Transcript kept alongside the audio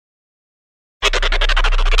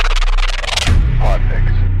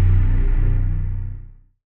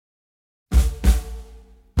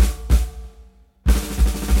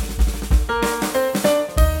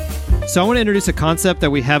So I want to introduce a concept that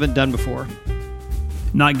we haven't done before.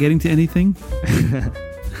 Not getting to anything?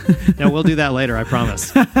 No, we'll do that later, I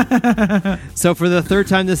promise. So for the third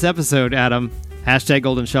time this episode, Adam, hashtag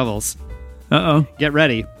Golden Shovels. Uh-oh. Get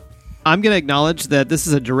ready. I'm going to acknowledge that this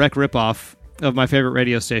is a direct ripoff of my favorite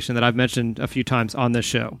radio station that I've mentioned a few times on this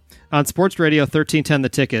show. On Sports Radio 1310 The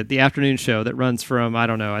Ticket, the afternoon show that runs from,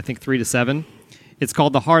 I think 3 to 7, it's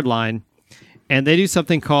called The Hard Line, and they do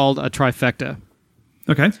something called a trifecta.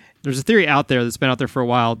 Okay. There's a theory out there that's been out there for a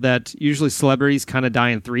while that usually celebrities kind of die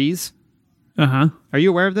in threes. Uh-huh. Are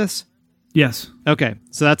you aware of this? Yes. Okay,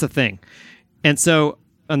 so that's a thing. And so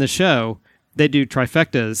on the show, they do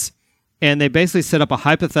trifectas, and they basically set up a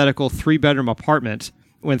hypothetical 3-bedroom apartment.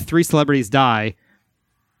 When 3 celebrities die,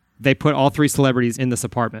 they put all 3 celebrities in this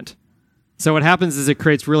apartment. So what happens is it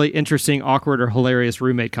creates really interesting, awkward, or hilarious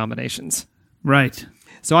roommate combinations. Right.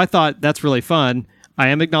 So I thought that's really fun. I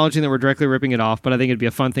am acknowledging that we're directly ripping it off, but I think it'd be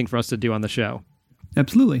a fun thing for us to do on the show.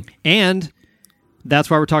 Absolutely. And that's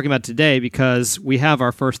why we're talking about today, because we have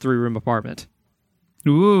our first 3-room apartment.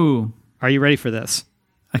 Ooh. Are you ready for this?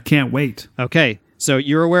 I can't wait. Okay, so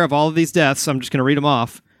you're aware of all of these deaths. I'm just going to read them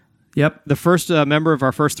off. Yep. The first member of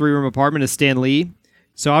our first 3-room apartment is Stan Lee.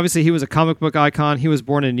 So obviously he was a comic book icon. He was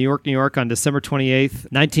born in New York on December 28th,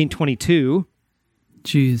 1922.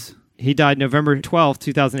 Jeez. He died November 12th,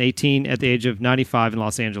 2018 at the age of 95 in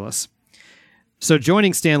Los Angeles. So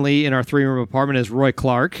joining Stan Lee in our 3-room apartment is Roy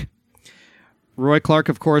Clark. Roy Clark,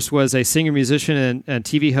 of course, was a singer, musician, and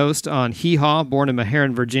TV host on Hee Haw, born in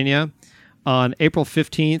Meherrin, Virginia, on April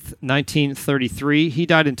 15th, 1933. He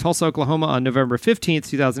died in Tulsa, Oklahoma on November 15th,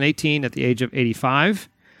 2018 at the age of 85.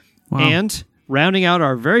 Wow. And rounding out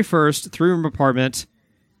our very first 3-room apartment,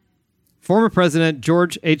 former President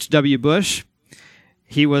George H.W. Bush.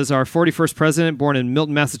 He was our 41st president, born in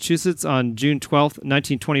Milton, Massachusetts on June 12th,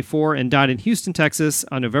 1924, and died in Houston, Texas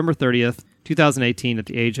on November 30th, 2018 at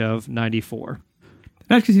the age of 94.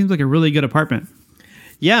 That actually seems like a really good apartment.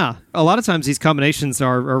 Yeah, a lot of times these combinations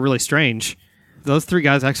are really strange. Those 3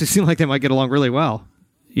 guys actually seem like they might get along really well.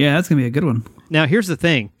 Yeah, that's going to be a good one. Now, here's the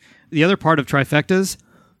thing. The other part of trifectas,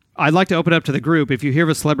 I'd like to open up to the group. If you hear of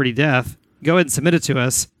a celebrity death, go ahead and submit it to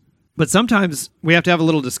us. But sometimes we have to have a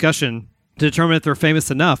little discussion to determine if they're famous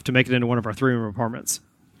enough to make it into one of our 3-room apartments.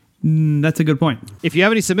 That's a good point. If you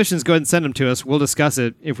have any submissions, go ahead and send them to us. We'll discuss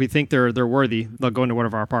it. If we think they're worthy, they'll go into one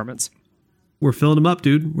of our apartments. We're filling them up,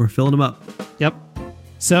 dude. We're filling them up. Yep.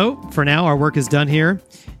 So, for now, our work is done here.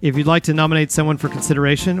 If you'd like to nominate someone for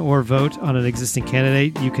consideration or vote on an existing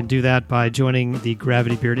candidate, you can do that by joining the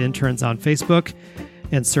Gravity Beard Interns on Facebook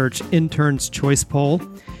and search Interns Choice Poll.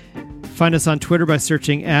 Find us on Twitter by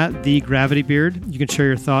searching @TheGravityBeard. You can share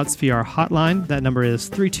your thoughts via our hotline. That number is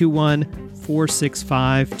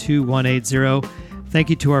 321-465-2180.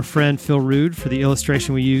 Thank you to our friend Phil Rude for the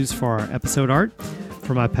illustration we use for our episode art.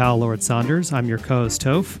 For my pal Lord Saunders, I'm your co-host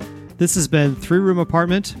Toph. This has been 3-Room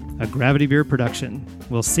Apartment, a Gravity Beard production.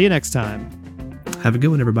 We'll see you next time. Have a good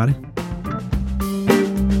one, everybody.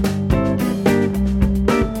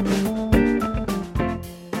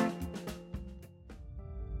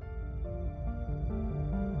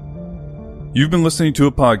 You've been listening to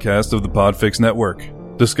a podcast of the Podfix Network.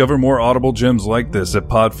 Discover more audible gems like this at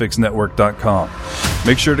podfixnetwork.com.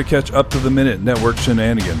 Make sure to catch up-to-the-minute network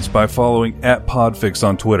shenanigans by following @Podfix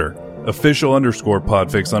on Twitter,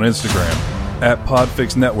 official_Podfix on Instagram,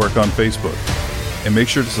 @Podfix Network on Facebook. And make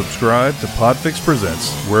sure to subscribe to Podfix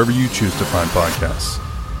Presents wherever you choose to find podcasts.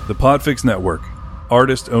 The Podfix Network.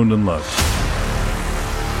 Artist owned and loved.